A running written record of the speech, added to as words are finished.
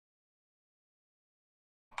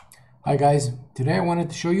Hi guys, today I wanted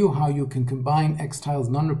to show you how you can combine Extile's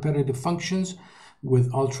non-repetitive functions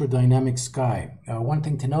with ultra dynamic sky. One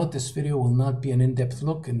thing to note, this video will not be an in-depth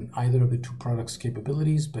look in either of the two products'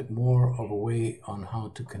 capabilities, but more of a way on how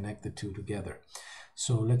to connect the two together.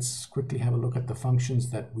 So let's quickly have a look at the functions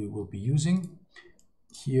that we will be using.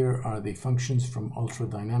 Here are the functions from ultra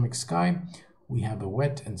dynamic sky. We have a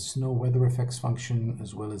wet and snow weather effects function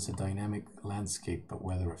as well as a dynamic landscape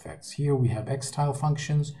weather effects. Here we have Extile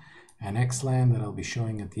functions and Exland that I'll be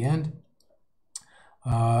showing at the end.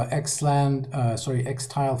 Extile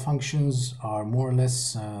functions are more or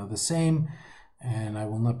less the same, and I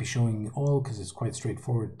will not be showing all because it's quite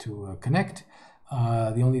straightforward to connect.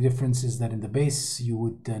 The only difference is that in the base you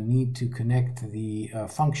would need to connect the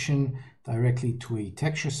function directly to a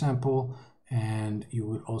texture sample, and you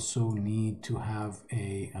would also need to have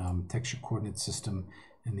a texture coordinate system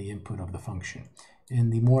in the input of the function. In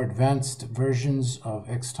the more advanced versions of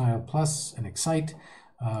Extile Plus and Exsite,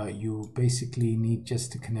 you basically need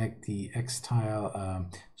just to connect the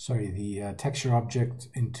texture object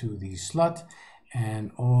into the slot,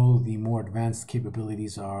 and all the more advanced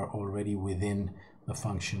capabilities are already within the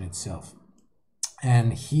function itself.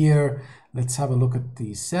 And here, let's have a look at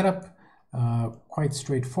the setup. Quite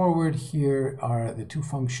straightforward. Here are the two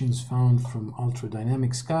functions found from Ultra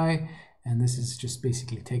Dynamic Sky, and this is just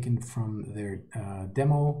basically taken from their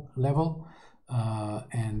demo level.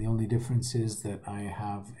 And the only difference is that I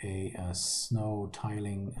have a snow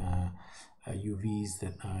tiling UVs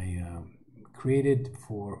that I created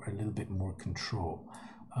for a little bit more control.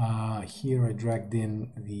 Here I dragged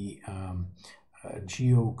in the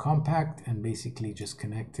geo compact and basically just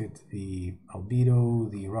connected the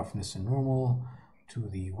albedo, the roughness and normal to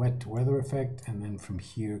the wet weather effect, and then from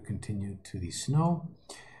here continued to the snow.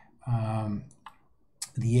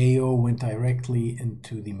 The AO went directly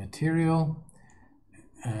into the material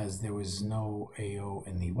as there was no AO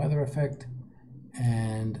in the weather effect.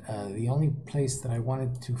 And the only place that I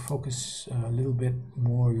wanted to focus a little bit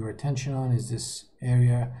more your attention on is this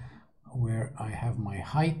area where I have my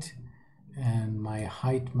height, and my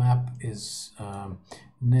height map is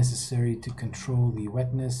necessary to control the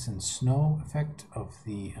wetness and snow effect of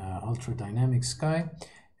the ultra dynamic sky.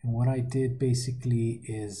 And what I did basically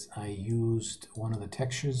is I used one of the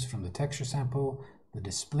textures from the texture sample, the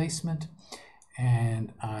displacement,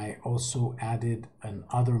 and I also added an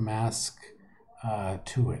other mask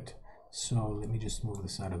to it. So let me just move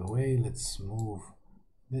this out of the way. Let's move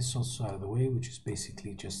this also out of the way, which is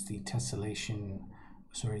basically just the tessellation,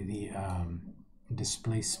 the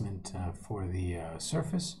displacement for the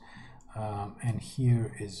surface. And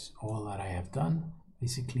here is all that I have done,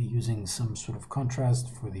 basically using some sort of contrast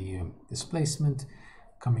for the displacement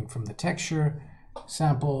coming from the texture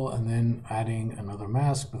sample, and then adding another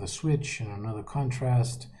mask with a switch and another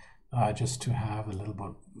contrast, just to have a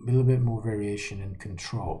little bit more variation and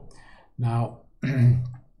control. Now, in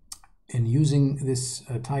using this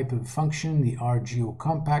type of function, the RGeo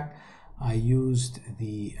compact, I used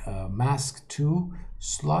the mask 2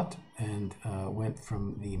 slot and went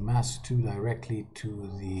from the mask 2 directly to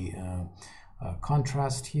the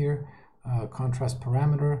contrast here, contrast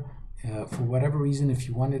parameter. For whatever reason, if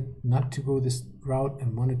you wanted not to go this route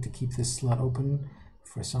and wanted to keep this slot open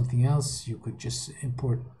for something else, you could just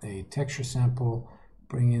import a texture sample,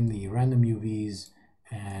 bring in the random UVs,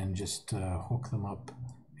 and just hook them up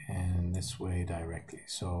in this way directly.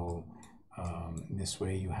 So this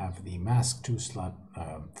way you have the mask 2 slot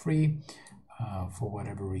free for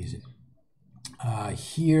whatever reason.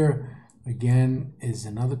 Here again is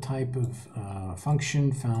another type of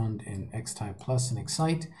function found in Extile Plus and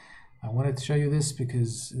Exsite. I wanted to show you this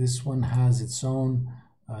because this one has its own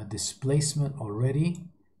displacement already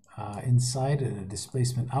inside, a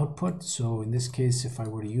displacement output. So in this case, if I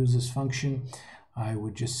were to use this function, I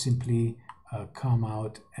would just simply come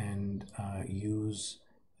out and use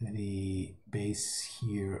the base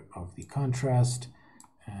here of the contrast,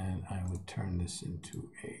 and I would turn this into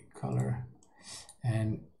a color,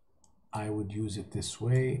 and I would use it this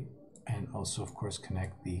way, and also of course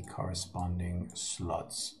connect the corresponding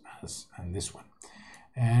slots and this one.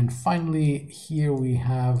 And finally, here we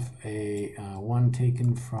have a one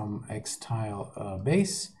taken from Extile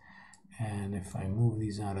Base, and if I move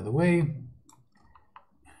these out of the way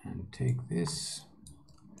and take this,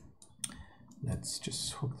 let's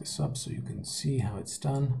just hook this up so you can see how it's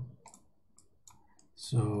done.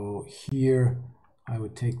 So here I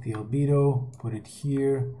would take the albedo, put it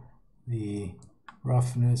here, the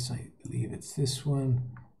roughness, I believe it's this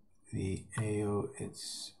one, the AO,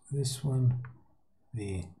 it's this one,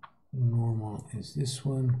 the normal is this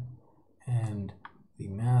one, and the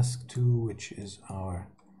mask 2, which is our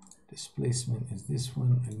Displacement is this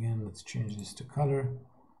one. Again, let's change this to color.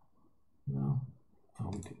 No? Oh,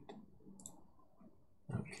 we did.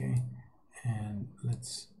 Okay, and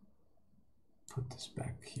let's put this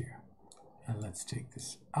back here. And let's take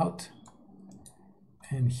this out.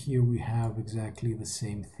 And here we have exactly the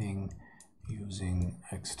same thing using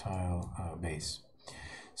Extile Base.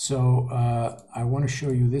 So I want to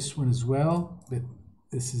show you this one as well, but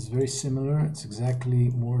this is very similar. It's exactly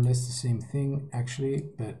more or less the same thing actually,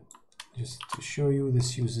 but just to show you,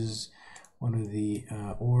 this uses one of the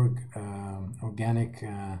organic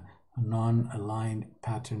non-aligned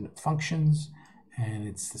pattern functions, and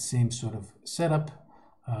it's the same sort of setup.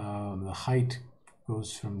 The height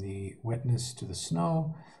goes from the wetness to the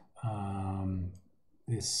snow.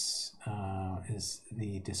 This is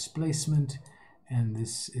the displacement, and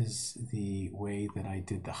this is the way that I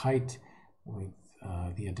did the height with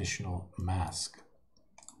the additional mask.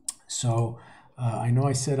 So I know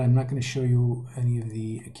I said I'm not going to show you any of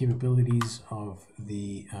the capabilities of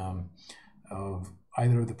the of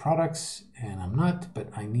either of the products, and I'm not, but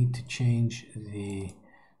I need to change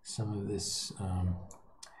some of this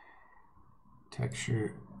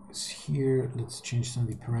texture here. Let's change some of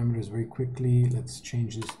the parameters very quickly. Let's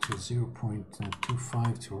change this to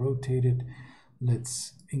 0.25 to rotate it.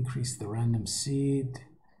 Let's increase the random seed,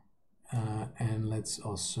 and let's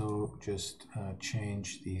also just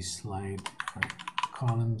change the slide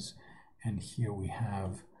columns. And here we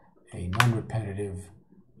have a non-repetitive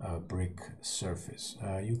brick surface.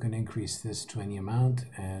 You can increase this to any amount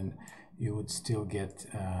and you would still get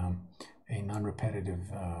a non-repetitive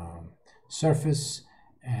surface,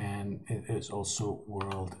 and it is also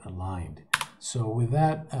world aligned. So with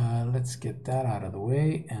that, let's get that out of the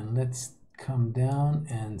way, and let's come down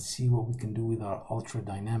and see what we can do with our ultra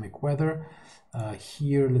dynamic weather.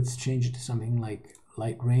 Here, let's change it to something like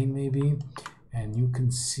light rain maybe, and you can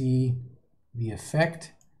see the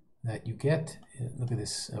effect that you get. Look at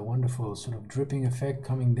this wonderful sort of dripping effect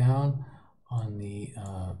coming down on the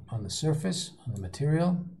surface, on the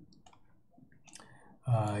material.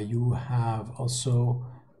 You have also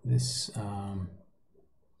this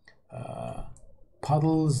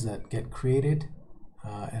puddles that get created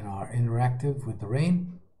and are interactive with the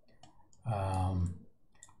rain.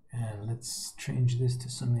 And let's change this to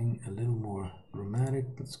something a little more dramatic.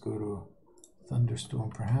 Let's go to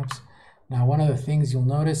thunderstorm perhaps. Now, one of the things you'll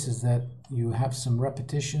notice is that you have some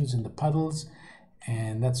repetitions in the puddles,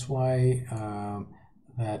 and that's why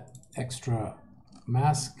that extra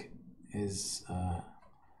mask is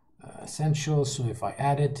essential. So if I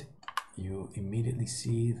add it, you immediately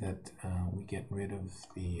see that we get rid of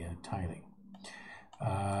the tiling.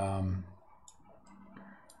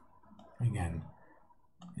 Again,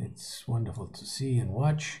 it's wonderful to see and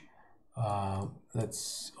watch.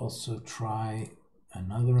 Let's also try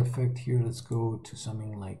another effect here. Let's go to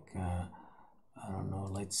something like, I don't know,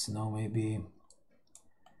 light snow maybe.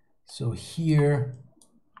 So here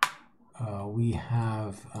we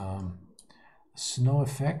have snow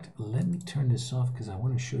effect. Let me turn this off because I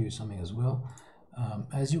want to show you something as well.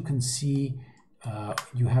 As you can see,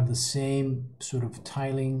 you have the same sort of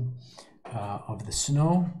tiling of the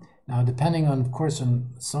snow. Now, depending on, of course,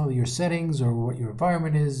 on some of your settings or what your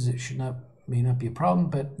environment is, it may not be a problem,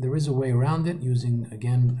 but there is a way around it using,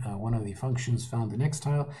 again, one of the functions found in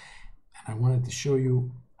Extile. And I wanted to show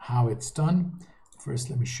you how it's done. First,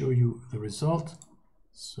 let me show you the result.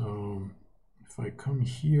 So if I come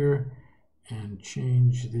here and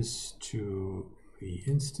change this to the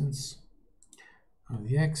instance of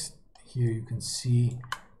the X, here you can see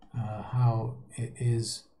how it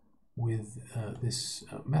is with this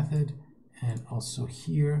method. And also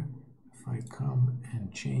here, if I come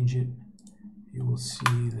and change it, you will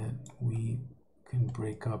see that we can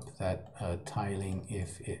break up that tiling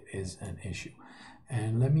if it is an issue.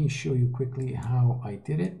 And let me show you quickly how I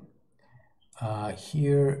did it.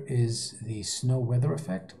 Here is the snow weather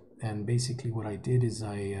effect, and basically what I did is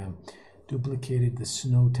I duplicated the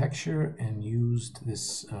snow texture and used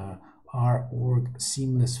this RORG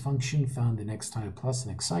seamless function found in Extile Plus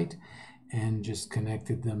and Exsite, and just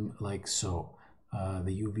connected them like so.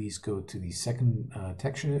 The UVs go to the second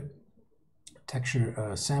texture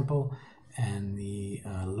sample, and the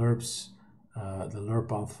lerps, the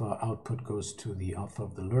lerp alpha output goes to the alpha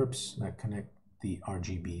of the lerps that connect the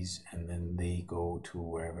RGBs, and then they go to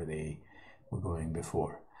wherever they were going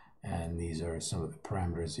before. And these are some of the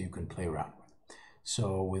parameters that you can play around with.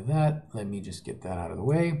 So with that, let me just get that out of the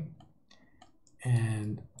way.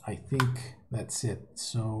 And I think that's it.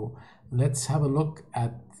 So let's have a look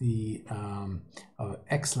at the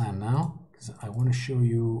Exland now, because I want to show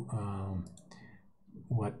you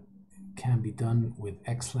what can be done with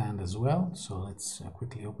Exland as well. So let's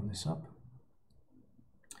quickly open this up.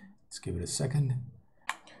 Let's give it a second.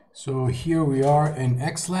 So here we are in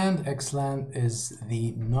Exland. Exland is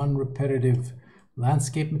the non-repetitive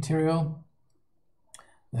landscape material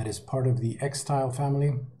that is part of the Extile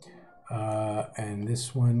family. And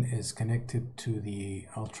this one is connected to the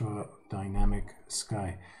ultra dynamic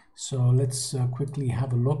sky. So let's quickly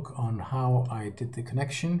have a look on how I did the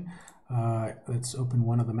connection. Let's open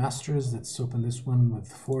one of the masters. Let's open this one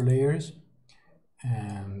with 4 layers,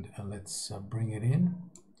 and let's bring it in.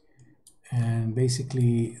 And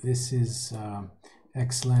basically this is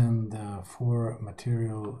Exland 4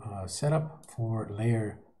 material setup, 4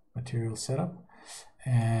 layer material setup.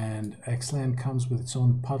 And Exland comes with its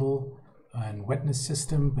own puddle and wetness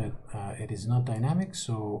system, but it is not dynamic.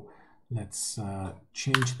 So let's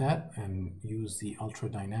change that and use the ultra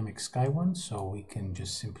dynamic sky one. So we can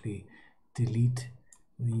just simply delete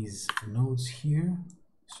these nodes here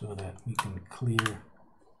so that we can clear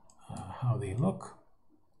how they look.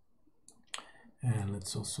 And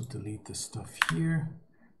let's also delete the stuff here.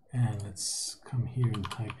 And let's come here and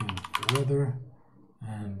type in weather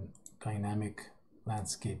and dynamic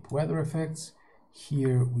landscape weather effects.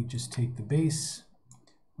 Here we just take the base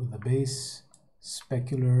with the base,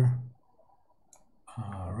 specular,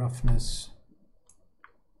 roughness,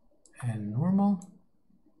 and normal.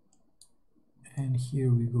 And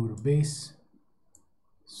here we go to base,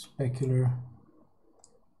 specular,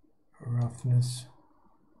 roughness,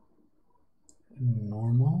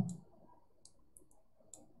 normal.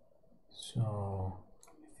 So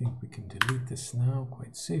I think we can delete this now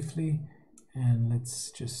quite safely. And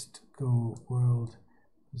let's just go world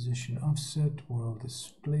position offset, world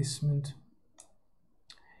displacement.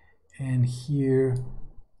 And here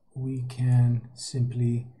we can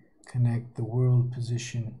simply connect the world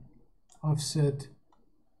position offset,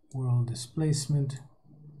 world displacement,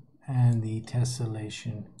 and the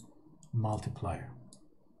tessellation multiplier.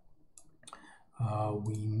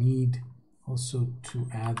 We need also to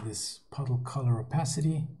add this puddle color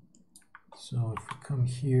opacity. So if we come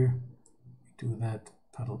here, do that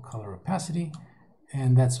puddle color opacity,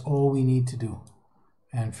 and that's all we need to do.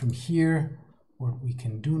 And from here, what we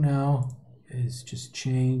can do now is just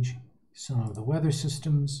change some of the weather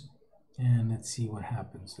systems, and let's see what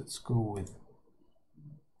happens. Let's go with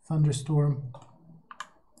thunderstorm,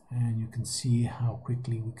 and you can see how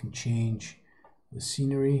quickly we can change the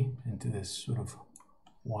scenery into this sort of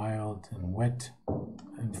wild and wet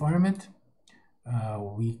environment.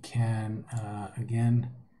 We can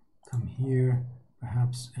again come here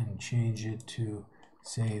perhaps and change it to,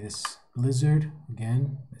 say, this blizzard.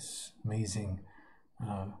 Again, this amazing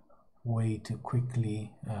way to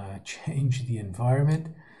quickly change the environment.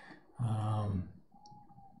 And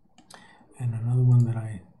another one that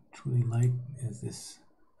I truly like is this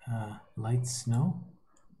light snow,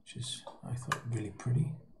 which is, I thought, really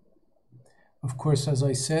pretty. Of course, as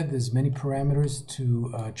I said, there's many parameters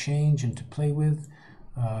to change and to play with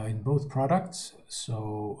in both products.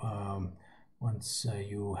 So once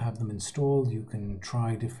you have them installed, you can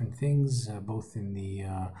try different things, both in the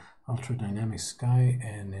Ultra Dynamic Sky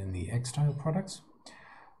and in the Extile products.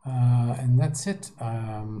 And that's it.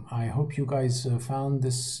 I hope you guys found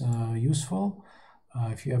this useful.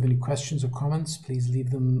 If you have any questions or comments, please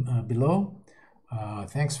leave them below.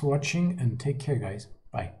 Thanks for watching, and take care, guys.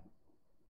 Bye.